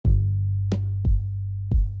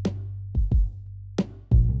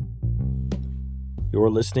You're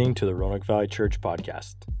listening to the Roanoke Valley Church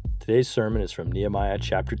podcast. Today's sermon is from Nehemiah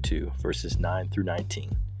chapter 2, verses 9 through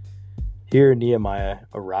 19. Here, Nehemiah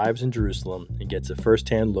arrives in Jerusalem and gets a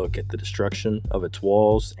first-hand look at the destruction of its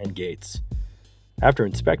walls and gates. After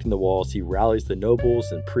inspecting the walls, he rallies the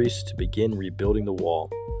nobles and priests to begin rebuilding the wall.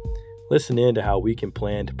 Listen in to how we can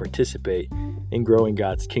plan to participate in growing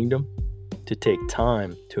God's kingdom, to take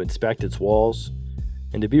time to inspect its walls,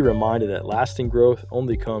 and to be reminded that lasting growth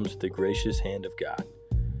only comes with the gracious hand of God.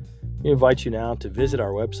 We invite you now to visit our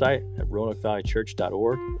website at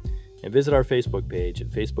roanoke-valley-church.org and visit our Facebook page at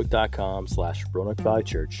facebook.com/Roanoke Valley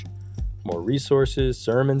Church. More resources,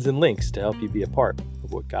 sermons, and links to help you be a part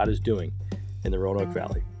of what God is doing in the Roanoke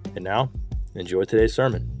Valley. And now, enjoy today's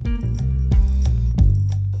sermon.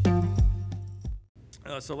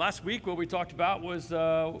 So last week what we talked about was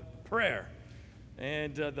prayer.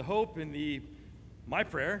 And the hope and my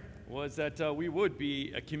prayer was that we would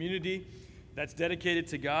be a community that's dedicated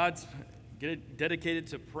to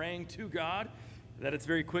praying to God, that it's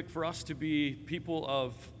very quick for us to be people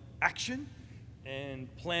of action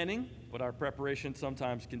and planning, but our preparation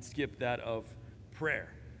sometimes can skip that of prayer.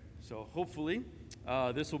 So hopefully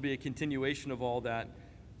this will be a continuation of all that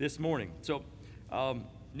this morning. So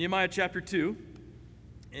Nehemiah chapter 2,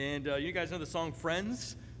 and you guys know the song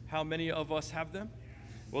Friends? How many of us have them?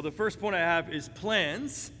 Well, the first point I have is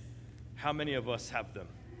plans. How many of us have them?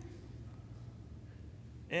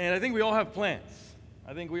 And I think we all have plans.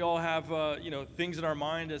 I think we all have, things in our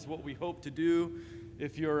mind as what we hope to do.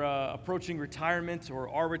 If you're approaching retirement or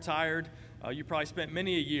are retired, you probably spent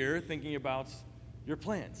many a year thinking about your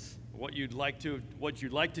plans, what you'd like to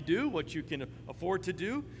do, what you can afford to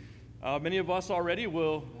do. Many of us have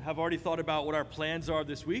already thought about what our plans are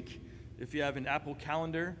this week. If you have an Apple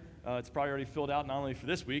calendar, it's probably already filled out not only for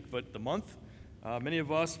this week, but the month. Many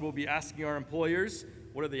of us will be asking our employers,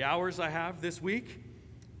 what are the hours I have this week?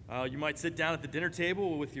 You might sit down at the dinner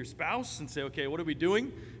table with your spouse and say, okay, what are we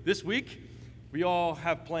doing this week? We all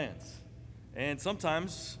have plans. And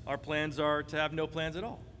sometimes our plans are to have no plans at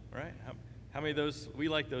all, right? How many of those, we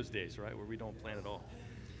like those days, right, where we don't plan at all.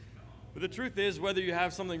 But the truth is, whether you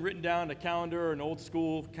have something written down in a calendar, or an old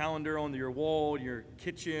school calendar on your wall, your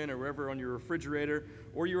kitchen, or wherever on your refrigerator,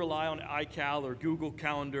 or you rely on iCal or Google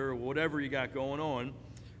Calendar or whatever you got going on,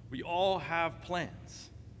 we all have plans.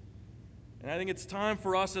 And I think it's time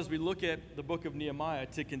for us, as we look at the book of Nehemiah,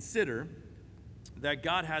 to consider that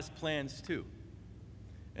God has plans too.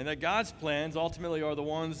 And that God's plans ultimately are the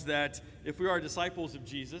ones that, if we are disciples of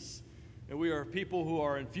Jesus, and we are people who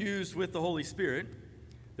are infused with the Holy Spirit,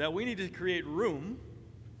 that we need to create room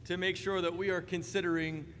to make sure that we are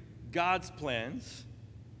considering God's plans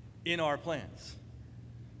in our plans.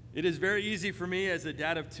 It is very easy for me as a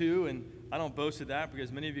dad of two, and I don't boast of that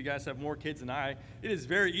because many of you guys have more kids than I. It is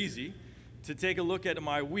very easy to take a look at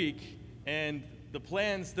my week and the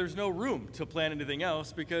plans. There's no room to plan anything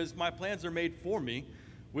else because my plans are made for me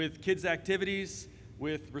with kids' activities,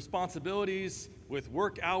 with responsibilities, with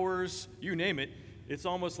work hours, you name it. It's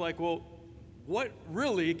almost like, well, what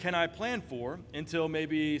really can I plan for until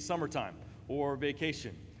maybe summertime or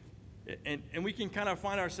vacation? And we can kind of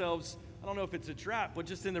find ourselves, I don't know if it's a trap, but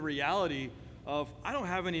just in the reality of I don't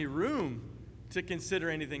have any room to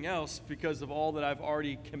consider anything else because of all that I've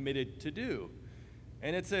already committed to do.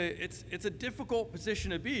 And it's a difficult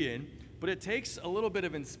position to be in, but it takes a little bit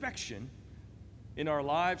of inspection in our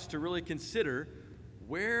lives to really consider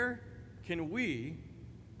where can we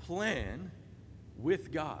plan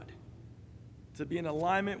with God, to be in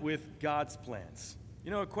alignment with God's plans.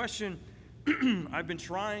 You know, a question I've been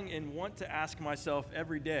trying and want to ask myself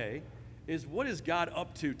every day is, what is God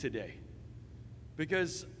up to today?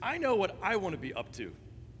 Because I know what I want to be up to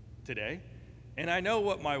today, and I know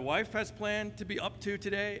what my wife has planned to be up to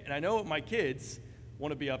today, and I know what my kids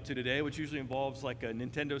want to be up to today, which usually involves like a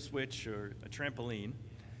Nintendo Switch or a trampoline.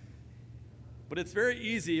 But it's very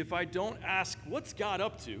easy if I don't ask, what's God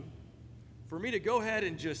up to, for me to go ahead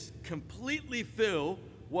and just completely fill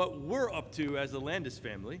what we're up to as a Landis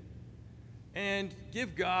family and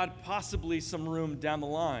give God possibly some room down the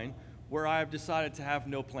line where I have decided to have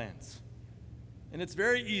no plans. And it's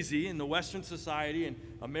very easy in the Western society and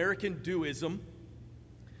American doism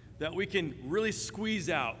that we can really squeeze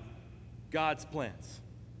out God's plans.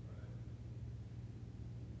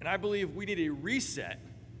 And I believe we need a reset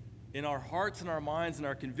in our hearts and our minds and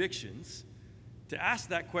our convictions to ask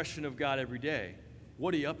that question of God every day.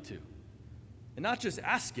 What are you up to? And not just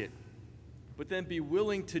ask it, but then be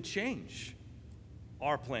willing to change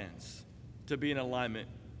our plans to be in alignment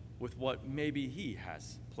with what maybe He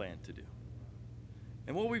has planned to do.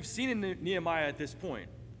 And what we've seen in Nehemiah at this point,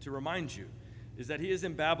 to remind you, is that he is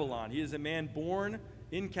in Babylon. He is a man born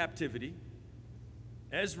in captivity.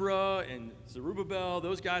 Ezra and Zerubbabel,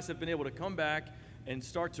 those guys have been able to come back and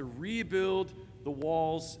start to rebuild the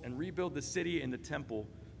walls and rebuild the city and the temple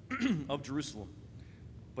of Jerusalem.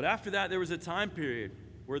 But after that, there was a time period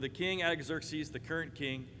where the king Artaxerxes, the current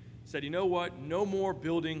king, said, you know what? No more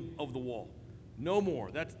building of the wall. No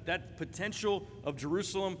more. That potential of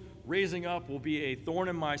Jerusalem raising up will be a thorn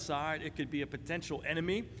in my side. It could be a potential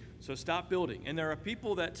enemy. So stop building. And there are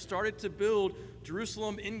people that started to build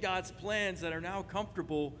Jerusalem in God's plans that are now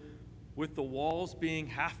comfortable with the walls being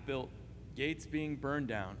half built, gates being burned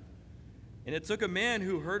down. And it took a man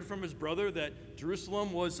who heard from his brother that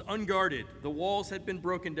Jerusalem was unguarded. The walls had been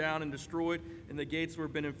broken down and destroyed, and the gates were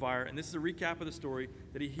been in fire. And this is a recap of the story,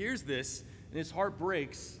 that he hears this, and his heart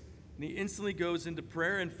breaks, and he instantly goes into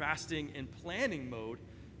prayer and fasting and planning mode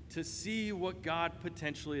to see what God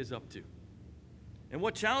potentially is up to. And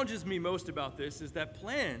what challenges me most about this is that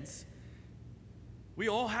plans, we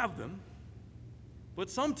all have them, but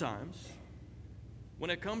sometimes when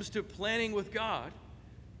it comes to planning with God,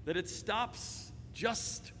 that it stops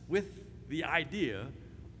just with the idea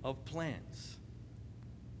of plans.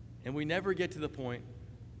 And we never get to the point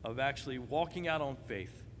of actually walking out on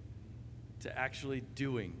faith to actually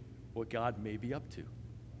doing what God may be up to.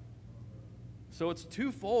 So it's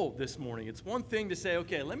twofold this morning. It's one thing to say,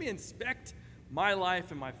 okay, let me inspect my life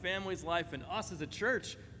and my family's life and us as a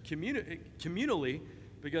church communally,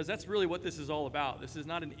 because that's really what this is all about. This is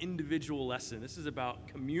not an individual lesson. This is about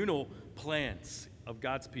communal plans of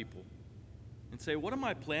God's people. And say, what am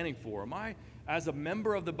I planning for? Am I, as a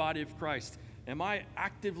member of the body of Christ, am I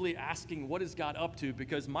actively asking what is God up to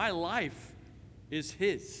because my life is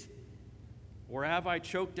his? Or have I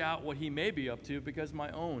choked out what he may be up to because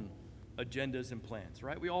my own agendas and plans,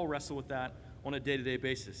 right? We all wrestle with that on a day-to-day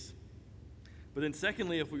basis. But then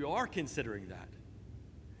secondly, if we are considering that,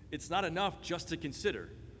 it's not enough just to consider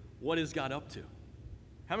what is God up to.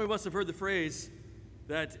 How many of us have heard the phrase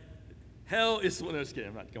that hell is, well, no, just kidding,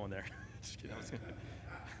 I'm not going there. Just kidding,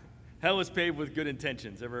 hell is paved with good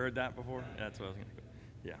intentions. Ever heard that before? Yeah, that's what I was going to go.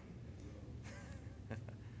 Yeah.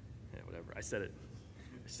 Yeah, whatever, I said it,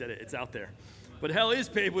 it's out there. But hell is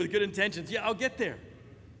paved with good intentions. Yeah, I'll get there.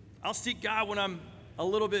 I'll seek God when I'm a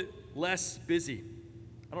little bit less busy.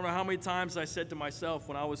 I don't know how many times I said to myself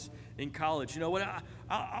when I was in college, you know what,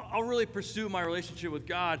 I'll really pursue my relationship with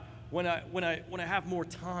God when I have more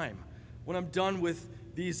time, when I'm done with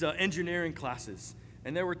these engineering classes.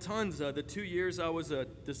 And there were tons, the 2 years I was a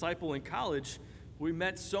disciple in college, we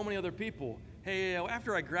met so many other people. Hey,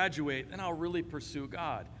 after I graduate, then I'll really pursue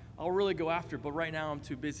God. I'll really go after it, but right now I'm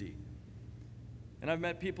too busy. And I've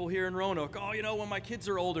met people here in Roanoke, oh, you know, when my kids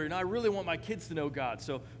are older, and I really want my kids to know God.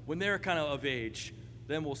 So when they're kind of age,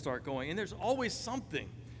 then we'll start going. And there's always something.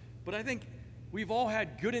 But I think we've all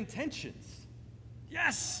had good intentions.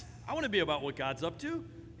 Yes, I want to be about what God's up to.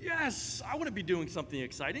 Yes, I want to be doing something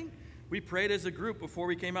exciting. We prayed as a group before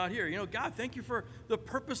we came out here. You know, God, thank you for the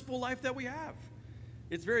purposeful life that we have.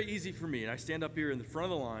 It's very easy for me, and I stand up here in the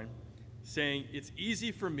front of the line saying it's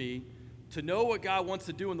easy for me to know what God wants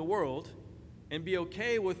to do in the world and be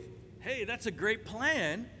okay with, hey, that's a great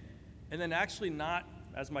plan, and then actually not,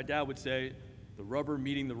 as my dad would say, the rubber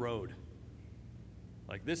meeting the road.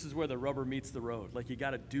 Like, this is where the rubber meets the road. Like, you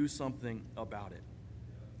got to do something about it.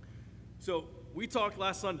 So we talked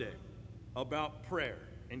last Sunday about prayer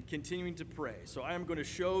and continuing to pray. So I am going to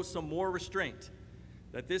show some more restraint,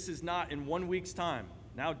 that this is not in 1 week's time,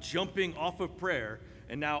 now jumping off of prayer,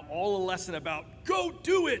 and now all a lesson about go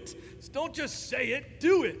do it. So don't just say it,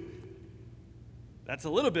 do it. That's a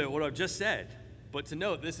little bit what I've just said. But to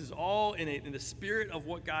note, this is all in the spirit of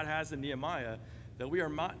what God has in Nehemiah, that we are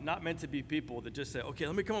not meant to be people that just say, okay,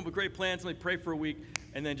 let me come up with great plans, let me pray for a week,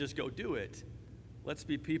 and then just go do it. Let's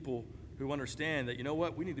be people who understand that, you know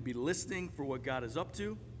what, we need to be listening for what God is up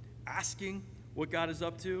to, asking what God is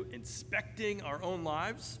up to, inspecting our own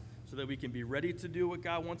lives so that we can be ready to do what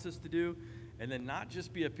God wants us to do, and then not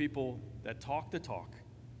just be a people that talk the talk,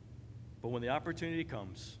 but when the opportunity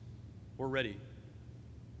comes, we're ready.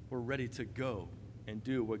 We're ready to go and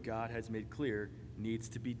do what God has made clear needs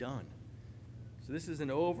to be done. So this is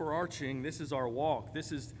an overarching, this is our walk,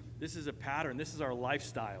 this is a pattern, this is our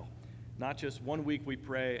lifestyle. Not just 1 week we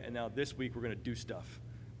pray and now this week we're going to do stuff.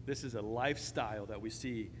 This is a lifestyle that we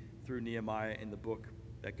see through Nehemiah in the book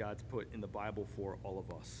that God's put in the Bible for all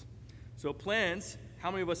of us. So plans,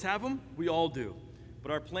 how many of us have them? We all do.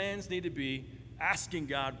 But our plans need to be asking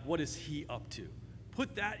God, what is he up to?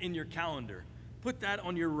 Put that in your calendar. Put that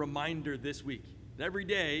on your reminder this week. Every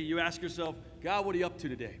day you ask yourself, God, what are you up to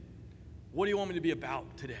today? What do you want me to be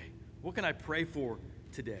about today? What can I pray for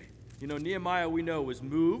today? You know, Nehemiah, we know, was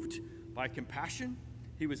moved by compassion.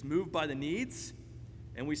 He was moved by the needs.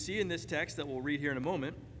 And we see in this text that we'll read here in a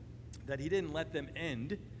moment that he didn't let them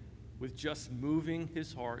end with just moving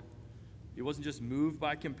his heart. He wasn't just moved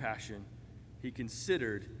by compassion. He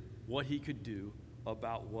considered what he could do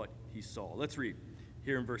about what he saw. Let's read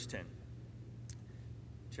here in verse 10,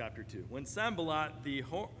 chapter 2. When Sanballat the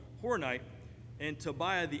Horonite and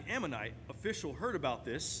Tobiah the Ammonite official heard about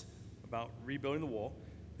this, about rebuilding the wall,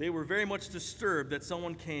 they were very much disturbed that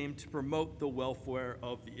someone came to promote the welfare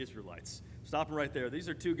of the Israelites. Stopping right there. These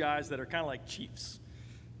are two guys that are kind of like chiefs.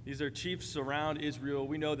 These are chiefs around Israel.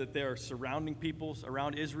 We know that there are surrounding peoples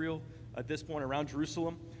around Israel at this point, around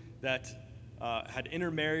Jerusalem, that had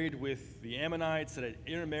intermarried with the Ammonites, that had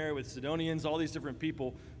intermarried with Sidonians, all these different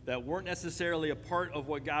people that weren't necessarily a part of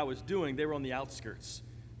what God was doing. They were on the outskirts.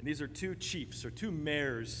 And these are two chiefs or two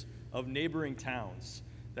mayors of neighboring towns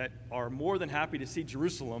that are more than happy to see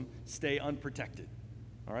Jerusalem stay unprotected.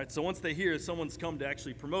 All right, so once they hear someone's come to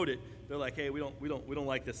actually promote it, they're like, hey, we don't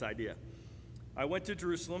like this idea. I went to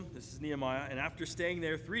Jerusalem, this is Nehemiah, and after staying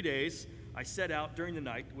there 3 days, I set out during the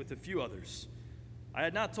night with a few others. I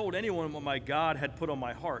had not told anyone what my God had put on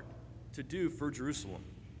my heart to do for Jerusalem.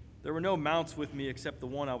 There were no mounts with me except the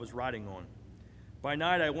one I was riding on. By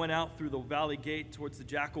night I went out through the valley gate towards the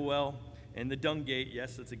jackal well and the dung gate,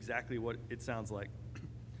 yes, that's exactly what it sounds like,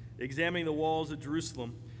 examining the walls of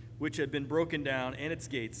Jerusalem, which had been broken down, and its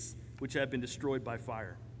gates, which had been destroyed by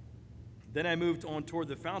fire. Then I moved on toward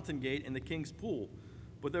the fountain gate and the king's pool,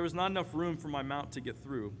 but there was not enough room for my mount to get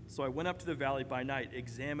through, so I went up to the valley by night,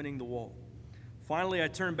 examining the wall. Finally, I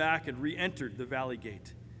turned back and re-entered the valley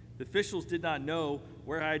gate. The officials did not know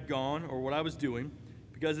where I had gone or what I was doing,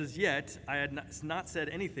 because as yet I had not said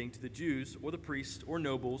anything to the Jews or the priests or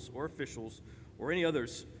nobles or officials or any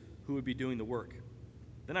others who would be doing the work.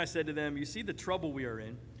 Then I said to them, you see the trouble we are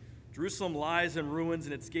in. Jerusalem lies in ruins,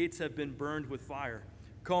 and its gates have been burned with fire.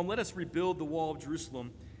 Come, let us rebuild the wall of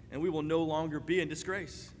Jerusalem, and we will no longer be in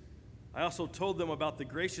disgrace. I also told them about the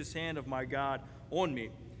gracious hand of my God on me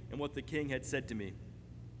and what the king had said to me.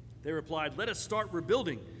 They replied, let us start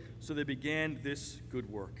rebuilding. So they began this good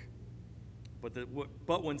work.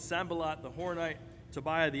 But when Sanballat the Horonite,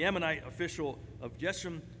 Tobiah the Ammonite, official of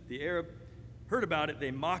Geshem the Arab, heard about it,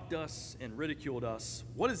 they mocked us and ridiculed us.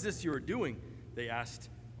 What is this you are doing? They asked.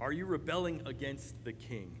 Are you rebelling against the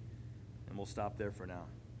king? And we'll stop there for now.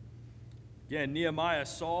 Again, Nehemiah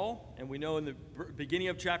saw, and we know in the beginning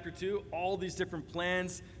of chapter 2, all these different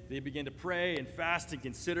plans. They began to pray and fast and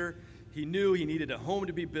consider. He knew he needed a home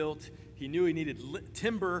to be built. He knew he needed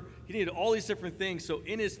timber. He needed all these different things. So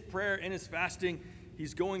in his prayer, in his fasting,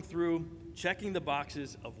 he's going through, checking the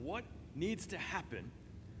boxes of what needs to happen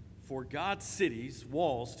for God's city's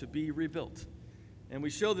walls to be rebuilt. And we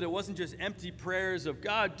show that it wasn't just empty prayers of,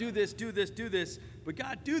 God, do this, do this, do this, but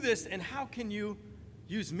God, do this, and how can you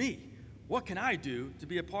use me? What can I do to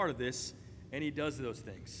be a part of this? And he does those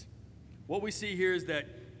things. What we see here is that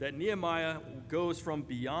Nehemiah goes from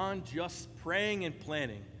beyond just praying and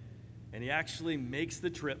planning, and he actually makes the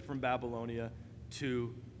trip from Babylonia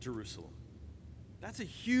to Jerusalem. That's a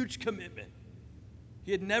huge commitment.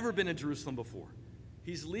 He had never been in Jerusalem before.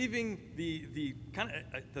 He's leaving the kind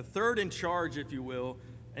of the third in charge, if you will,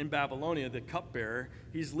 in Babylonia, the cupbearer.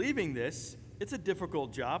 He's leaving this. It's a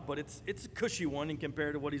difficult job, but it's a cushy one in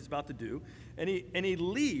compared to what he's about to do. And he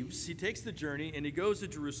leaves. He takes the journey and he goes to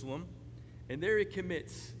Jerusalem, and there he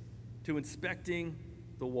commits to inspecting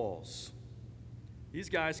the walls. These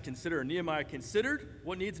guys Nehemiah considered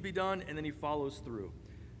what needs to be done, and then he follows through.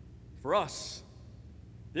 For us,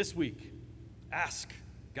 this week, ask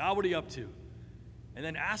God what he's up to. And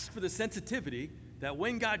then ask for the sensitivity that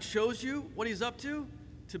when God shows you what he's up to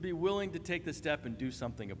be willing to take the step and do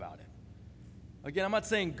something about it. Again, I'm not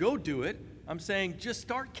saying go do it. I'm saying just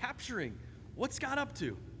start capturing what's God up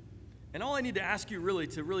to. And all I need to ask you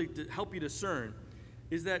to help you discern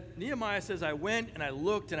is that Nehemiah says, I went and I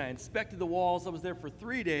looked and I inspected the walls. I was there for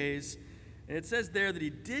 3 days. And it says there that he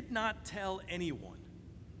did not tell anyone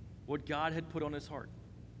what God had put on his heart.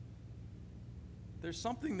 There's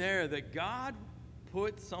something there that God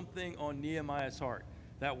put something on Nehemiah's heart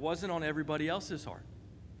that wasn't on everybody else's heart.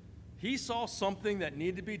 He saw something that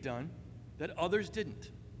needed to be done that others didn't.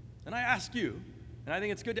 And I ask you, and I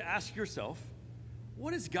think it's good to ask yourself,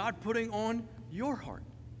 what is God putting on your heart?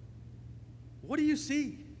 What do you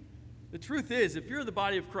see? The truth is, if you're the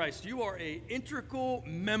body of Christ, you are an integral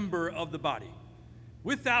member of the body.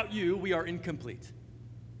 Without you, we are incomplete.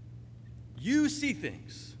 You see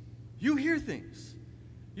things. You hear things.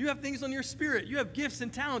 You have things on your spirit. You have gifts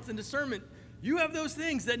and talents and discernment. You have those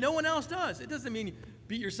things that no one else does. It doesn't mean you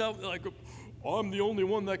beat yourself like, I'm the only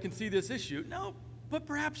one that can see this issue. No, but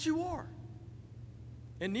perhaps you are.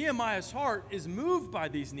 And Nehemiah's heart is moved by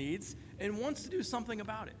these needs and wants to do something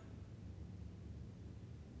about it.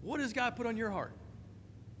 What has God put on your heart?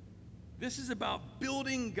 This is about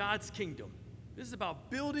building God's kingdom. This is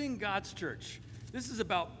about building God's church. This is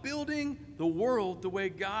about building the world the way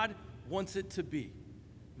God wants it to be.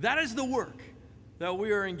 That is the work that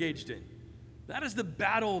we are engaged in. That is the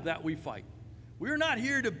battle that we fight. We are not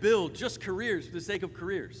here to build just careers for the sake of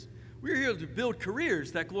careers. We're here to build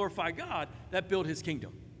careers that glorify God, that build his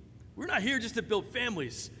kingdom. We're not here just to build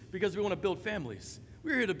families because we want to build families.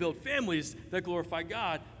 We're here to build families that glorify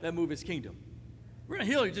God, that move his kingdom. We're not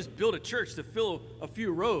here to just build a church to fill a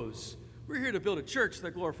few rows. We're here to build a church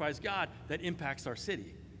that glorifies God, that impacts our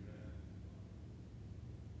city.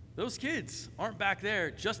 Those kids aren't back there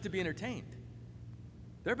just to be entertained.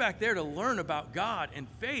 They're back there to learn about God and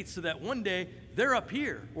faith so that one day they're up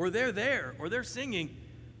here, or they're there, or they're singing,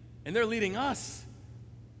 and they're leading us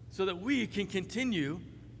so that we can continue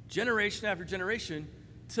generation after generation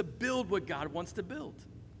to build what God wants to build.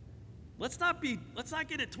 Let's not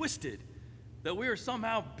get it twisted that we are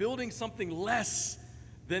somehow building something less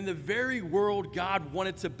than the very world God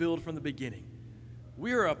wanted to build from the beginning.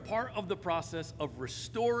 We are a part of the process of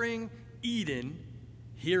restoring Eden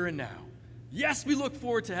here and now. Yes, we look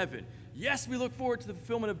forward to heaven. Yes, we look forward to the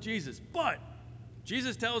fulfillment of Jesus. But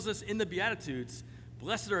Jesus tells us in the Beatitudes,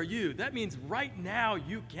 blessed are you. That means right now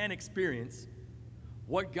you can experience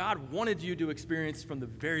what God wanted you to experience from the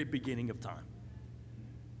very beginning of time.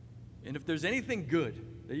 And if there's anything good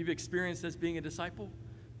that you've experienced as being a disciple,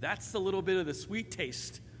 that's a little bit of the sweet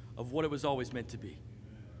taste of what it was always meant to be.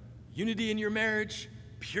 Unity in your marriage,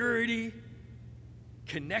 purity,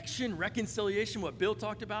 connection, reconciliation, what Bill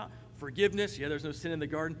talked about, forgiveness. Yeah, there's no sin in the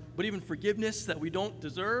garden, but even forgiveness that we don't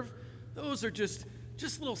deserve, those are just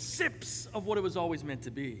little sips of what it was always meant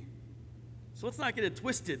to be. So let's not get it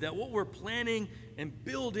twisted that what we're planning and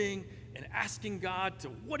building and asking God to,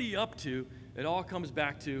 what are you up to? It all comes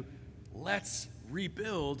back to, let's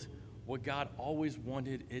rebuild what God always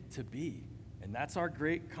wanted it to be. And that's our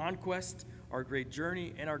great conquest, our great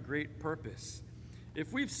journey, and our great purpose.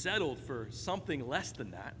 If we've settled for something less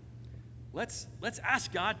than that, let's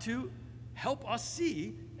ask God to help us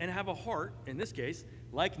see and have a heart, in this case,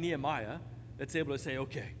 like Nehemiah, that's able to say,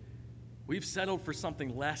 okay, we've settled for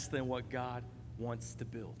something less than what God wants to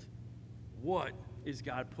build. What is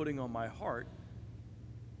God putting on my heart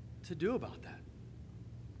to do about that?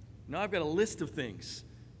 Now I've got a list of things,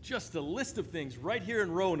 just a list of things right here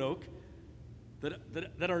in Roanoke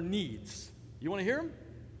that are needs. You want to hear them?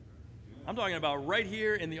 I'm talking about right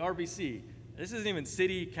here in the RBC. This isn't even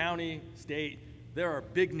city, county, state. There are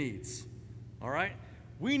big needs, all right?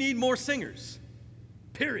 We need more singers,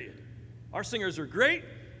 period. Our singers are great,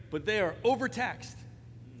 but they are overtaxed.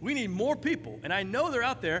 We need more people, and I know they're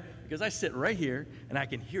out there because I sit right here and I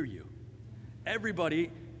can hear you. Everybody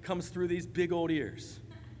comes through these big old ears.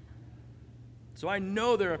 So I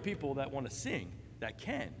know there are people that want to sing, that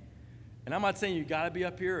can. And I'm not saying you got to be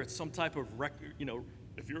up here. It's some type of record,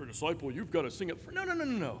 if you're a disciple, you've got to sing it.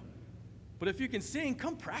 No. But if you can sing,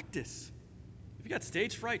 come practice. If you got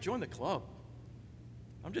stage fright, join the club.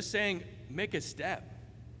 I'm just saying, make a step.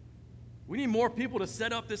 We need more people to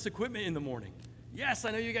set up this equipment in the morning. Yes,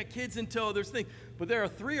 I know you got kids in tow, there's things, but there are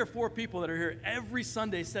 3 or 4 people that are here every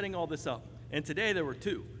Sunday setting all this up. And today there were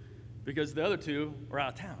 2, because the other 2 are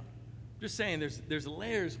out of town. I'm just saying, there's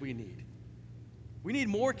layers we need. We need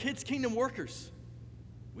more Kids Kingdom workers.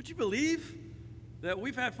 Would you believe that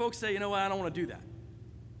we've had folks say, you know what, I don't want to do that.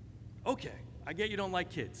 Okay, I get you don't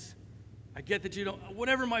like kids. I get that you don't,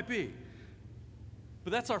 whatever it might be.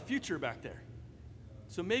 But that's our future back there.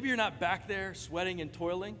 So maybe you're not back there sweating and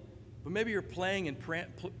toiling, but maybe you're praying and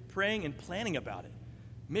planning about it.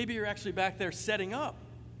 Maybe you're actually back there setting up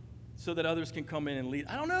so that others can come in and lead.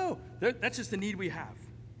 I don't know. That's just a need we have.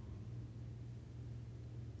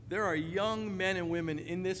 There are young men and women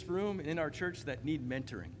in this room and in our church that need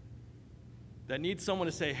mentoring, that need someone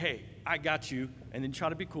to say, hey, I got you, and then try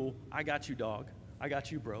to be cool. I got you, dog. I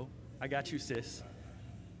got you, bro. I got you, sis.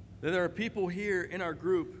 There are people here in our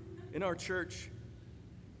group, in our church,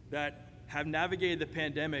 that have navigated the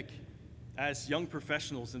pandemic as young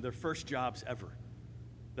professionals in their first jobs ever,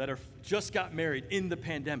 that are just got married in the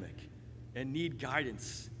pandemic and need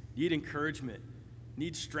guidance, need encouragement,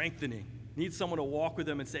 need strengthening, need someone to walk with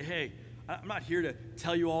them and say, hey, I'm not here to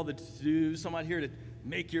tell you all the to-dos. I'm not here to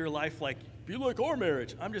make your life be like our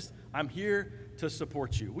marriage. I'm here to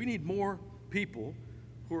support you. We need more people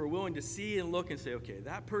who are willing to see and look and say, okay,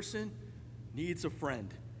 that person needs a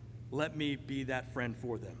friend. Let me be that friend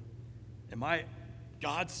for them. And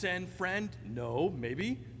godsend friend? No,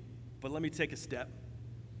 maybe. But let me take a step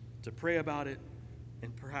to pray about it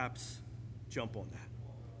and perhaps jump on that.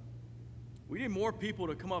 We need more people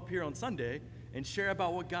to come up here on Sunday and share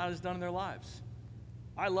about what God has done in their lives.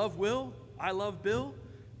 I love Will, I love Bill,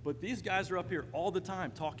 but these guys are up here all the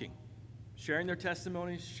time talking, sharing their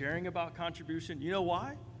testimonies, sharing about contribution. You know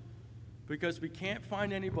why? Because we can't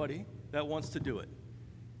find anybody that wants to do it.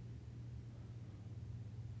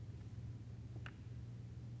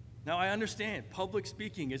 Now, I understand public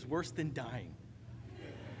speaking is worse than dying.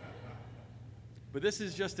 But this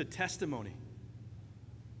is just a testimony.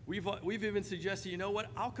 We've even suggested, you know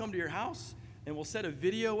what, I'll come to your house and we'll set a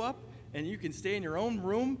video up and you can stay in your own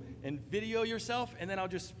room and video yourself, and then I'll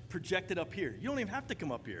just project it up here. You don't even have to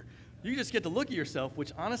come up here. You just get to look at yourself,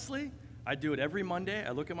 which honestly, I do it every Monday.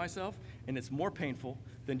 I look at myself, and it's more painful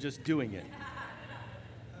than just doing it.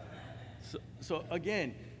 So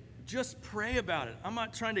again, just pray about it. I'm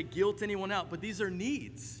not trying to guilt anyone out, but these are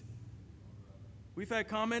needs. We've had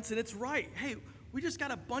comments, and it's right. Hey, we just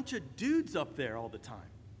got a bunch of dudes up there all the time.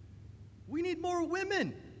 We need more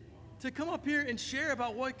women to come up here and share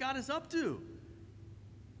about what God is up to.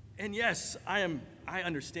 And yes, I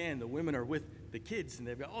understand the women are with the kids, and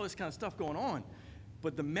they've got all this kind of stuff going on.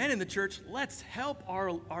 But the men in the church, let's help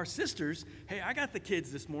our sisters. Hey, I got the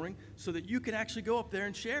kids this morning so that you can actually go up there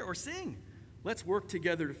and share or sing. Let's work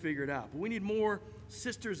together to figure it out. But we need more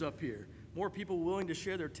sisters up here, more people willing to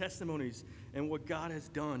share their testimonies and what God has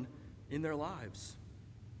done in their lives.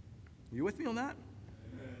 Are you with me on that?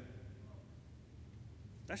 Amen.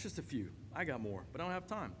 That's just a few. I got more, but I don't have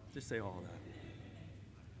time to say all of that.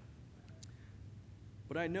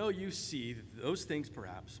 But I know you see those things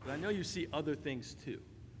perhaps, but I know you see other things too.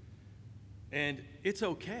 And it's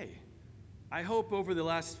okay. I hope over the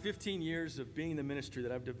last 15 years of being in the ministry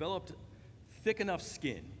that I've developed thick enough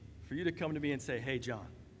skin for you to come to me and say, hey, John,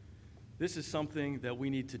 this is something that we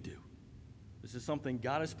need to do. This is something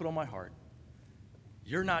God has put on my heart.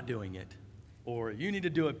 You're not doing it, or you need to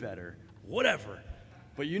do it better, whatever.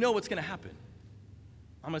 But you know what's going to happen.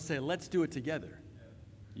 I'm going to say, let's do it together.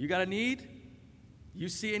 You got a need? You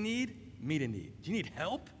see a need? Meet a need. Do you need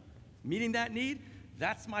help meeting that need?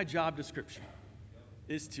 That's my job description,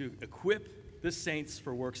 is to equip the saints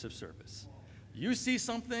for works of service. You see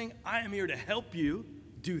something, I am here to help you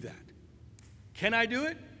do that. Can I do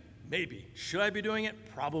it? Maybe. Should I be doing it?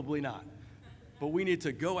 Probably not. But we need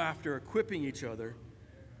to go after equipping each other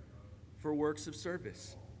for works of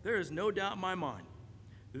service. There is no doubt in my mind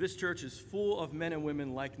that this church is full of men and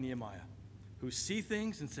women like Nehemiah who see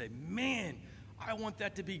things and say, man, I want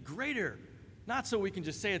that to be greater. Not so we can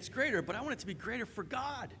just say it's greater, but I want it to be greater for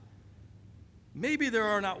God. Maybe there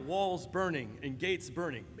are not walls burning and gates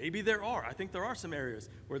burning. Maybe there are. I think there are some areas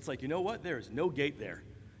where it's like, you know what? There is no gate there,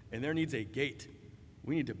 and there needs a gate.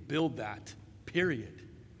 We need to build that, period.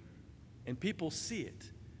 And people see it.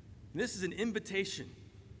 And this is an invitation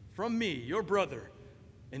from me, your brother,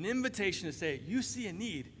 an invitation to say, you see a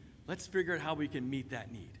need, let's figure out how we can meet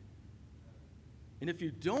that need. And if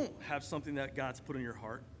you don't have something that God's put in your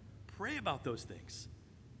heart, pray about those things.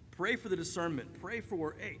 Pray for the discernment. Pray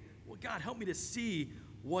for, hey, well, God, help me to see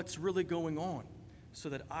what's really going on so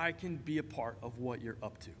that I can be a part of what you're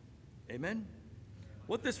up to. Amen?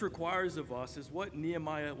 What this requires of us is what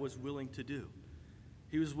Nehemiah was willing to do.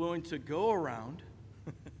 He was willing to go around.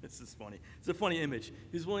 This is funny. It's a funny image.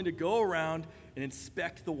 He was willing to go around and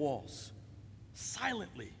inspect the walls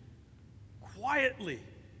silently, quietly,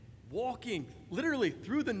 walking literally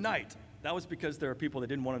through the night. That was because there are people that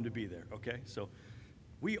didn't want him to be there, okay? So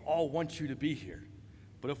we all want you to be here.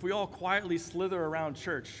 But if we all quietly slither around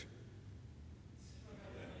church,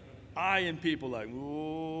 eyeing people like,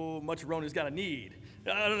 ooh, much Rona's got a need.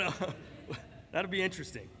 I don't know. That'll be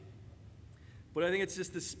interesting. But I think it's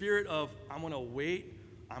just the spirit of, I'm going to wait,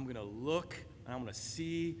 I'm going to look, and I'm going to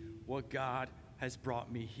see what God has brought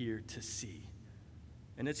me here to see.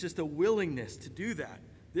 And it's just a willingness to do that.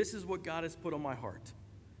 This is what God has put on my heart.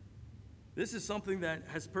 This is something that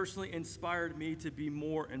has personally inspired me to be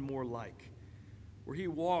more and more like, where he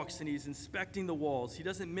walks and he's inspecting the walls. He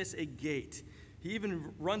doesn't miss a gate. He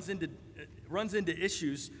even runs into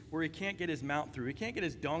issues where he can't get his mount through. He can't get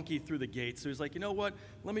his donkey through the gate. So he's like, you know what?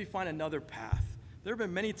 Let me find another path. There have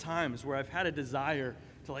been many times where I've had a desire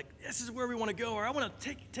to like, this is where we want to go, or I want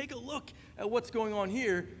to take a look at what's going on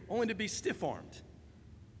here, only to be stiff-armed.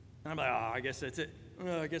 And I'm like, I guess that's it.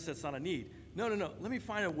 I guess that's not a need. No. Let me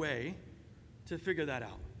find a way to figure that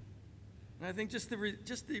out. And I think just the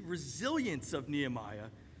resilience of Nehemiah.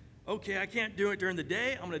 Okay, I can't do it during the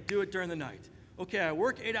day. I'm going to do it during the night. Okay, I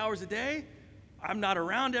work 8 hours a day. I'm not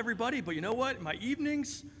around everybody, but you know what? In my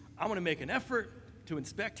evenings, I'm going to make an effort to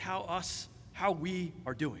inspect how we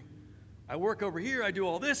are doing. I work over here, I do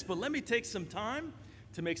all this, but let me take some time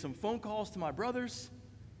to make some phone calls to my brothers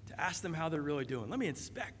to ask them how they're really doing. Let me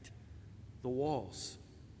inspect the walls.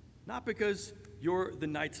 Not because you're the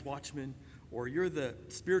night's watchman or you're the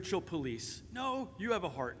spiritual police. No, you have a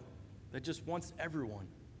heart that just wants everyone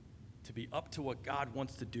to be up to what God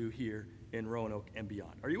wants to do here in Roanoke and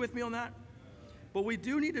beyond. Are you with me on that? But we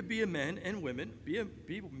do need to be men and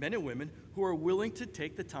women who are willing to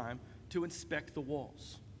take the time to inspect the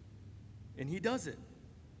walls. And he does it.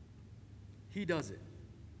 He does it.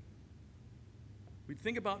 We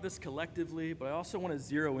think about this collectively, but I also want to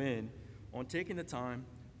zero in on taking the time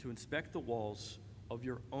to inspect the walls of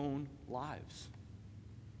your own lives.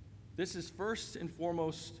 This is first and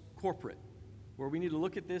foremost corporate, where we need to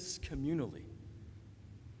look at this communally.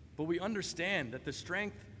 But we understand that the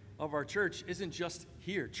strength of our church isn't just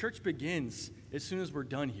here. Church begins as soon as we're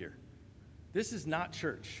done here. This is not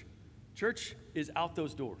church. Church is out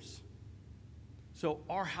those doors. So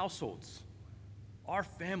our households, our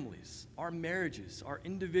families, our marriages, our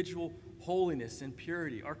individual holiness and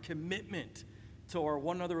purity, our commitment to our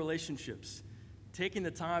one another relationships, taking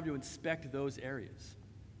the time to inspect those areas.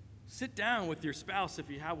 Sit down with your spouse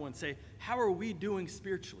if you have one and say, how are we doing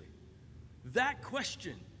spiritually? That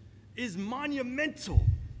question is monumental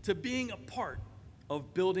to being a part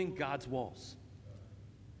of building God's walls.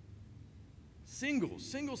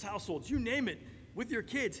 Singles households, you name it, with your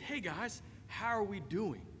kids. Hey guys, how are we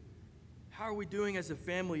doing? How are we doing as a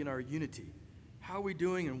family in our unity? How are we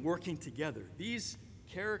doing in working together? These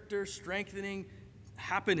character strengthening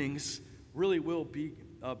happenings really will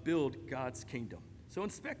build God's kingdom. So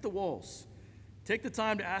inspect the walls. Take the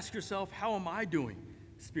time to ask yourself, how am I doing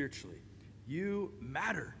spiritually? You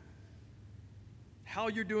matter. How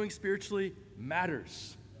you're doing spiritually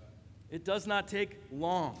matters. It does not take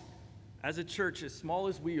long as a church as small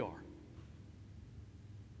as we are.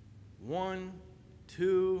 1,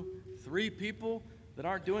 2, 3 people that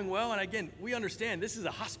aren't doing well. And again, we understand this is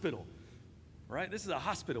a hospital, right? This is a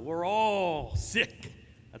hospital. We're all sick.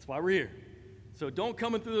 That's why we're here. So don't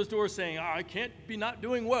come in through those doors saying, I can't be not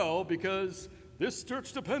doing well because this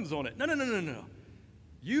church depends on it. No.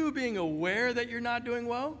 You being aware that you're not doing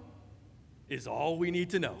well is all we need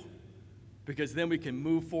to know, because then we can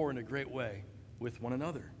move forward in a great way with one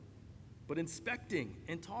another. But inspecting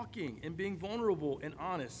and talking and being vulnerable and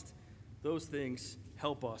honest, those things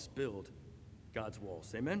help us build God's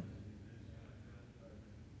walls. Amen?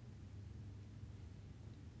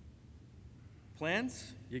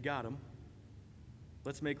 Plans, you got them.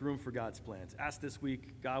 Let's make room for God's plans. Ask this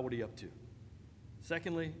week, God, what are you up to?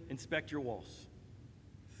 Secondly, inspect your walls.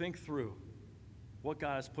 Think through what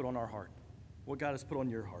God has put on our heart, what God has put on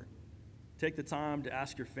your heart. Take the time to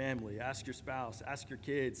ask your family, ask your spouse, ask your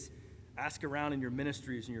kids, ask around in your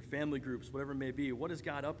ministries and your family groups, whatever it may be. What is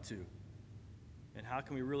God up to? And how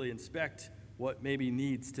can we really inspect what maybe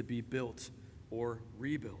needs to be built or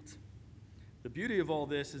rebuilt? The beauty of all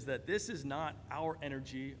this is that this is not our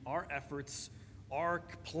energy, our efforts, our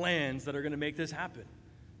plans that are going to make this happen.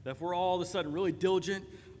 That if we're all of a sudden really diligent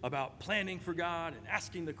about planning for God and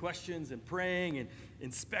asking the questions and praying and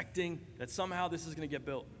inspecting, that somehow this is going to get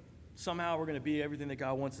built. Somehow we're going to be everything that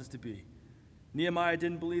God wants us to be. Nehemiah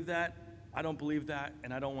didn't believe that. I don't believe that,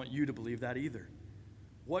 and I don't want you to believe that either.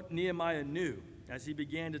 What Nehemiah knew as he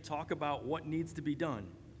began to talk about what needs to be done,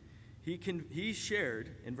 he shared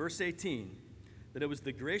in verse 18 that it was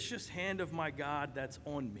the gracious hand of my God that's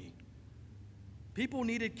on me. People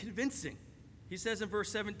needed convincing. He says in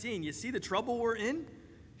verse 17, you see the trouble we're in?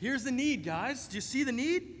 Here's the need, guys. Do you see the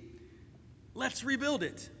need? Let's rebuild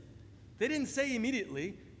it. They didn't say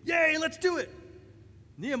immediately, yay, let's do it.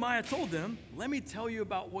 Nehemiah told them, let me tell you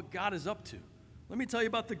about what God is up to. Let me tell you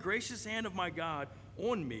about the gracious hand of my God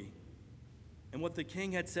on me and what the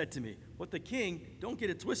king had said to me. What the king, don't get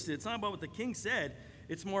it twisted, it's not about what the king said.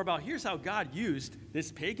 It's more about here's how God used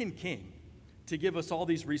this pagan king to give us all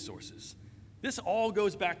these resources. This all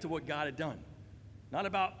goes back to what God had done. Not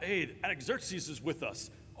about, hey, Xerxes is with us.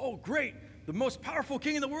 Oh, great. The most powerful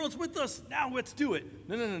king in the world is with us. Now let's do it.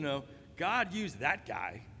 No. God used that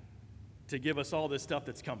guy to give us all this stuff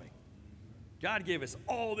that's coming. God gave us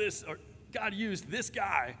all this, or God used this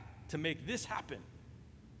guy to make this happen.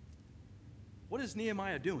 What is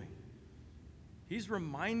Nehemiah doing? He's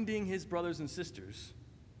reminding his brothers and sisters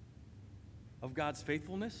of God's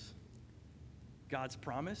faithfulness, God's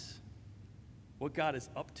promise, what God is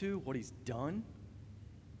up to, what he's done,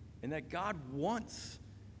 and that God wants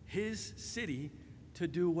his city to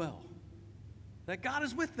do well. That God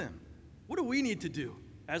is with them. What do we need to do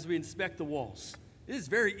as we inspect the walls? It is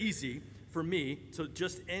very easy for me to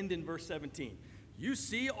just end in verse 17. You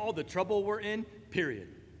see all the trouble we're in, period.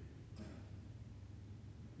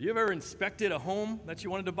 You ever inspected a home that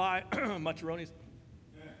you wanted to buy? Macaronis.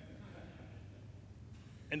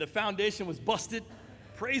 And the foundation was busted?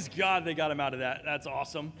 Praise God they got him out of that. That's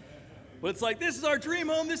awesome. But it's like, this is our dream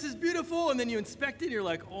home. This is beautiful. And then you inspect it and you're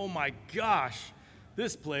like, oh my gosh,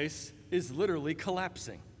 this place is literally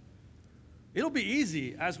collapsing. It'll be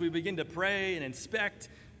easy as we begin to pray and inspect.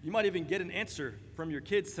 You might even get an answer from your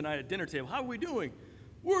kids tonight at dinner table. How are we doing?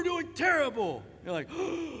 We're doing terrible. You're like,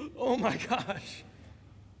 oh my gosh.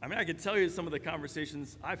 I mean, I can tell you some of the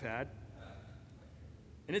conversations I've had.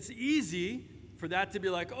 And it's easy for that to be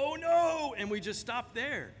like, oh no, and we just stop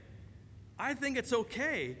there. I think it's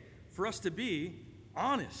okay for us to be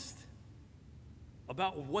honest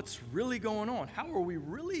about what's really going on. How are we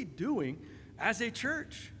really doing as a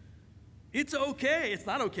church? It's okay. It's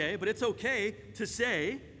not okay, but it's okay to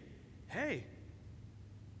say, hey,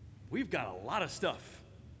 we've got a lot of stuff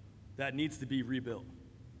that needs to be rebuilt.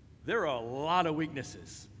 There are a lot of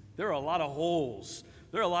weaknesses. There are a lot of holes.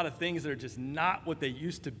 There are a lot of things that are just not what they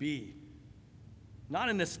used to be. Not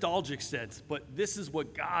in a nostalgic sense, but this is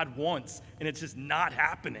what God wants, and it's just not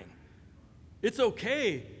happening. It's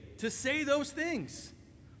okay to say those things.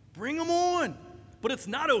 Bring them on. But it's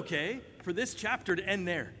not okay for this chapter to end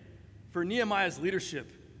there, for Nehemiah's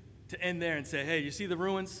leadership to end there and say, hey, you see the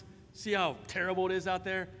ruins? See how terrible it is out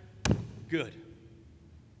there? Good.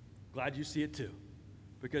 Glad you see it too.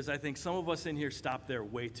 Because I think some of us in here stop there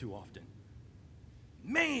way too often.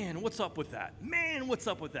 Man, what's up with that? Man, what's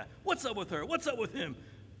up with that? What's up with her? What's up with him?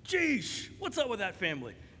 Geesh, what's up with that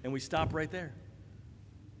family? And we stop right there.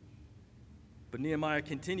 But Nehemiah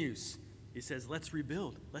continues. He says, let's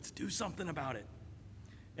rebuild. Let's do something about it.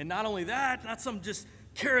 And not only that, not some just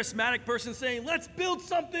charismatic person saying, let's build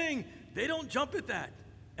something. They don't jump at that.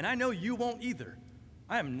 And I know you won't either.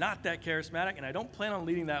 I am not that charismatic, and I don't plan on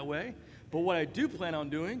leading that way. But what I do plan on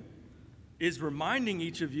doing is reminding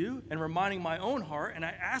each of you and reminding my own heart, and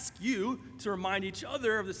I ask you to remind each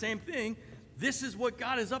other of the same thing. This is what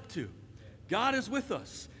God is up to. God is with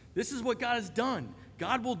us. This is what God has done.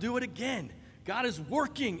 God will do it again. God is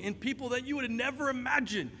working in people that you would have never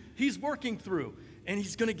imagined he's working through, and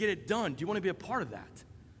he's going to get it done. Do you want to be a part of that?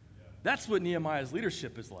 That's what Nehemiah's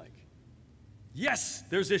leadership is like. Yes,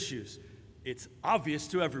 there's issues. It's obvious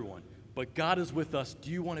to everyone, but God is with us. Do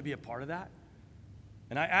you want to be a part of that?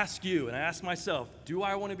 And I ask you, and I ask myself, do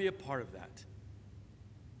I want to be a part of that?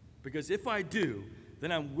 Because if I do,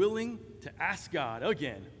 then I'm willing to ask God,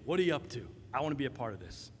 again, what are you up to? I want to be a part of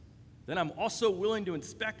this. Then I'm also willing to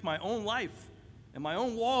inspect my own life and my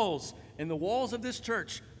own walls and the walls of this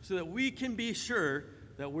church so that we can be sure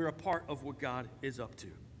that we're a part of what God is up to.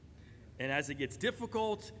 And as it gets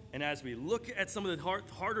difficult, and as we look at some of the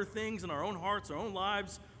harder things in our own hearts, our own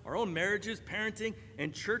lives, our own marriages, parenting,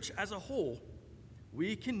 and church as a whole,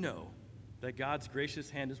 we can know that God's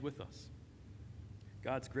gracious hand is with us.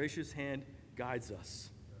 God's gracious hand guides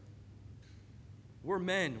us. We're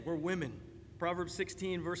men, we're women. Proverbs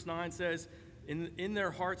 16, verse 9 says, in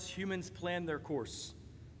their hearts humans plan their course,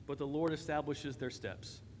 but the Lord establishes their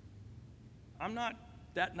steps. I'm not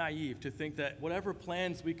that naive to think that whatever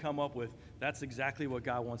plans we come up with, that's exactly what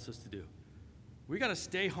God wants us to do. We got to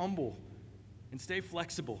stay humble and stay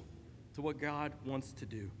flexible to what God wants to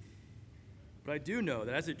do. But I do know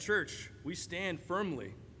that as a church, we stand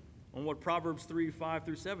firmly on what Proverbs 3, 5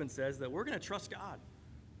 through 7 says, that we're going to trust God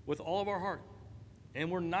with all of our heart.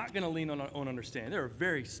 And we're not going to lean on our own understanding. There are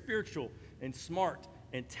very spiritual and smart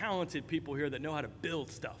and talented people here that know how to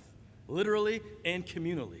build stuff, literally and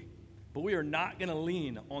communally. But we are not going to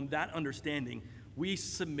lean on that understanding. We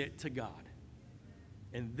submit to God.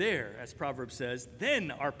 And there, as Proverbs says,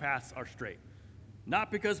 then our paths are straight.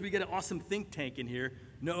 Not because we get an awesome think tank in here.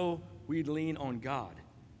 No, we lean on God,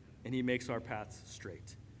 and he makes our paths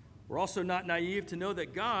straight. We're also not naive to know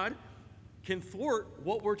that God can thwart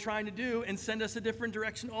what we're trying to do and send us a different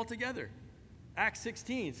direction altogether. Acts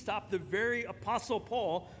 16 stopped the very Apostle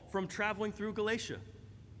Paul from traveling through Galatia.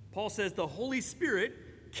 Paul says the Holy Spirit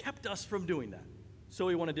kept us from doing that, so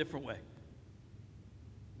he went a different way.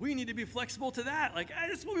 We need to be flexible to that. Like, hey,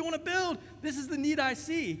 this is what we want to build. This is the need I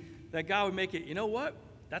see. That God would make it, you know what?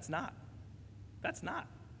 That's not.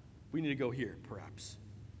 We need to go here, perhaps.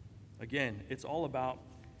 Again, it's all about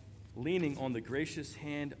leaning on the gracious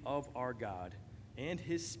hand of our God and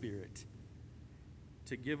his Spirit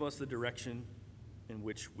to give us the direction in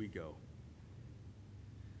which we go.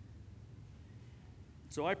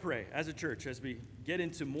 So I pray, as a church, as we get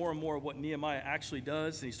into more and more of what Nehemiah actually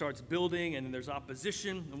does, and he starts building, and then there's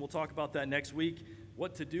opposition, and we'll talk about that next week,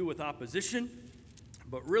 what to do with opposition.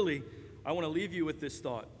 But really, I want to leave you with this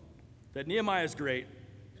thought. that Nehemiah is great,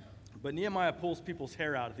 but Nehemiah pulls people's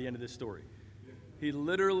hair out at the end of this story. He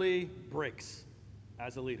literally breaks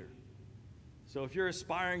as a leader. So if you're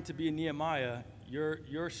aspiring to be a Nehemiah, you're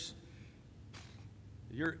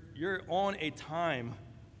on a time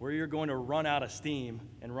where you're going to run out of steam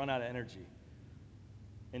and run out of energy.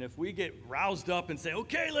 And if we get roused up and say,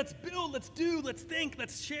 okay, let's build, let's do, let's think,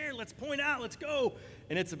 let's share, let's point out, let's go,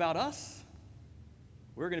 and it's about us,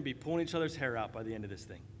 we're going to be pulling each other's hair out by the end of this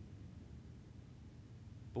thing.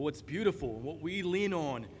 But what's beautiful and what we lean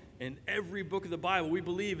on in every book of the Bible, we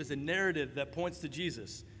believe is a narrative that points to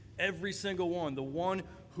Jesus. Every single one, the one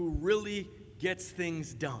who really gets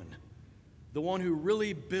things done, the one who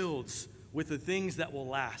really builds with the things that will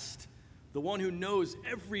last, the one who knows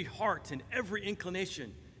every heart and every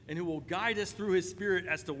inclination and who will guide us through his Spirit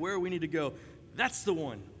as to where we need to go. That's the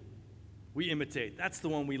one we imitate. That's the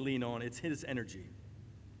one we lean on. It's his energy.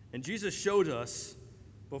 And Jesus showed us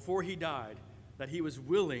before he died that he was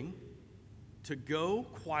willing to go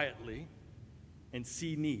quietly and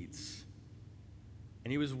see needs.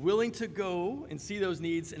 And he was willing to go and see those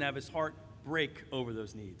needs and have his heart break over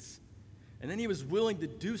those needs. And then he was willing to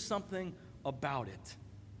do something about it.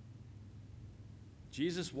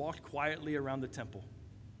 Jesus walked quietly around the temple.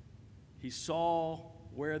 He saw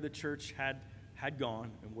where the church had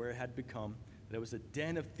gone and where it had become, that it was a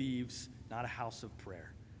den of thieves, not a house of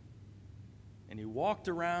prayer. And he walked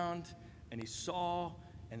around and he saw,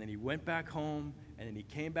 and then he went back home, and then he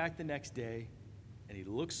came back the next day, and he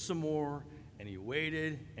looked some more, and he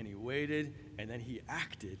waited, and he waited, and then he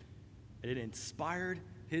acted, and it inspired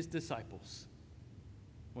his disciples.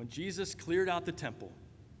 When Jesus cleared out the temple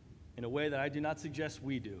in a way that I do not suggest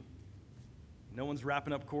we do, no one's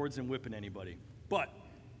wrapping up cords and whipping anybody, but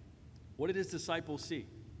what did his disciples see?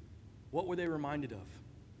 What were they reminded of?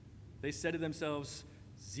 They said to themselves,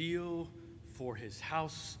 zeal for his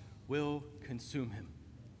house will consume him.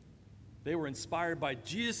 They were inspired by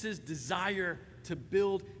Jesus' desire to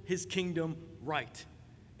build his kingdom right.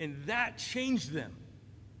 And that changed them.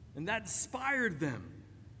 And that inspired them.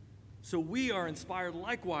 So we are inspired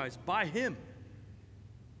likewise by him.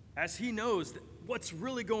 As he knows that what's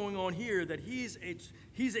really going on here, that he's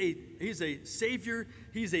a savior,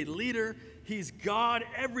 he's a leader, he's God,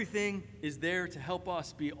 everything is there to help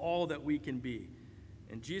us be all that we can be.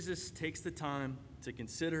 And Jesus takes the time to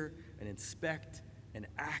consider and inspect and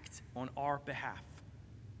act on our behalf.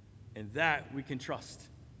 And that we can trust,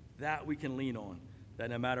 that we can lean on, that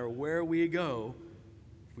no matter where we go,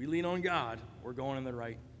 if we lean on God, we're going in the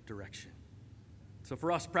right direction. So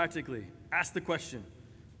for us, practically, ask the question,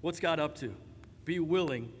 what's God up to? Be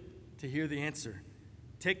willing to hear the answer.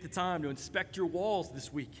 Take the time to inspect your walls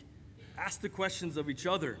this week. Ask the questions of each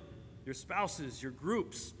other, your spouses, your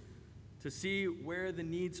groups, to see where the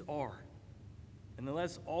needs are. And then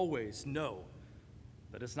let's always know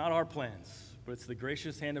that it's not our plans, but it's the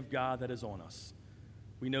gracious hand of God that is on us.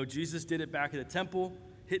 We know Jesus did it back at the temple,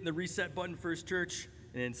 hitting the reset button for his church,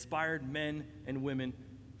 and inspired men and women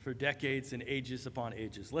for decades and ages upon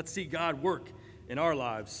ages. Let's see God work in our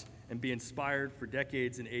lives and be inspired for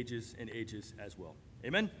decades and ages as well.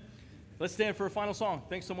 Amen? Let's stand for a final song.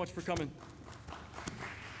 Thanks so much for coming.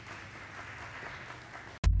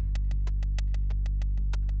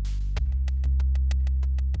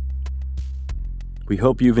 We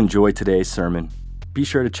hope you've enjoyed today's sermon. Be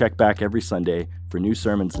sure to check back every Sunday for new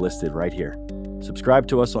sermons listed right here. Subscribe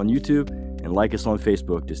to us on YouTube and like us on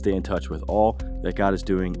Facebook to stay in touch with all that God is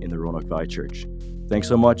doing in the Roanoke Valley Church. Thanks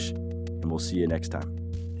so much, and we'll see you next time.